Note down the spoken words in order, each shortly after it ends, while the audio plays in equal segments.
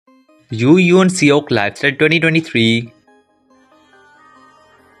Yoo Yeon-seok Lifestyle 2023.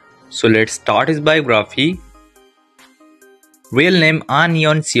 So let's start his biography. Real name An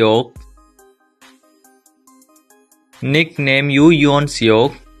Yeon-seok. Nickname Yoo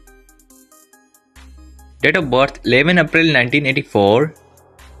Yeon-seok. Date of birth 11 April 1984.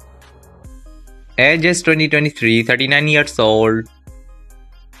 Age is 2023, 39 years old.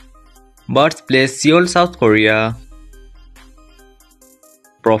 Birthplace Seoul, South Korea.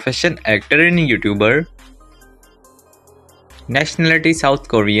 Profession actor and YouTuber. Nationality South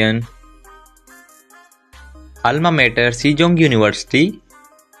Korean. Alma mater Sejong University.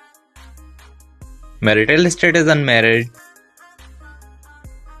 Marital status unmarried.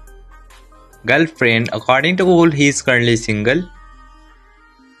 Girlfriend according to Google he is currently single.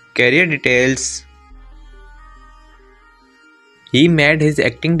 Career details. He made his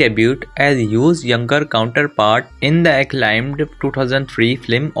acting debut as Yoo's younger counterpart in the acclaimed 2003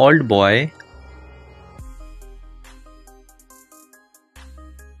 film Oldboy.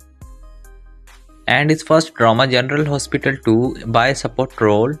 And his first drama General Hospital 2 by a support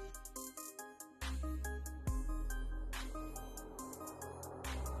role.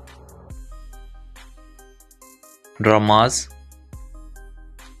 Dramas.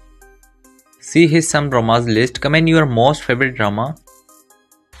 See his some dramas list. Comment your most favorite drama.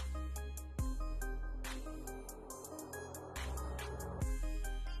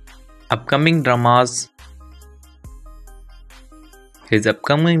 Upcoming dramas. His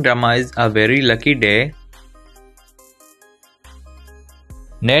upcoming drama is A Very Lucky Day.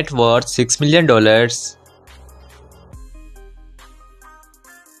 Net worth $6 million.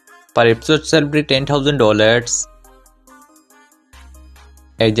 Per episode salary $10,000.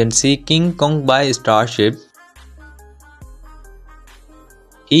 Agency King Kong by Starship.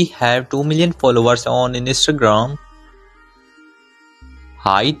 He have 2 million followers on Instagram.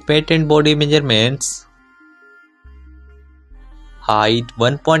 Height, weight and body measurements. Height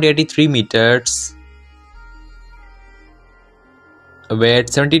 1.83 meters. Weight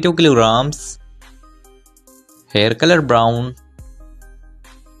 72 kilograms. Hair color brown.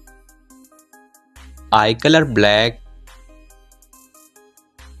 Eye color black.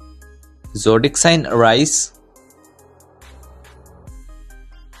 Zodiac sign Aries.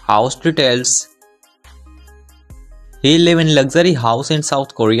 House details. He live in luxury house in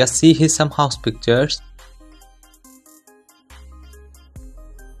South Korea. See his some house pictures.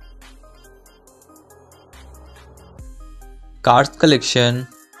 Cards collection.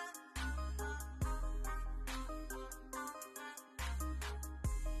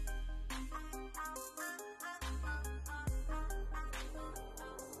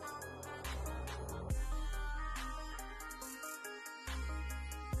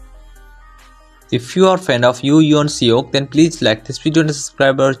 If you are a fan of Yoo Yeon-seok, then please like this video and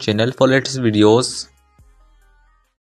subscribe our channel for latest videos.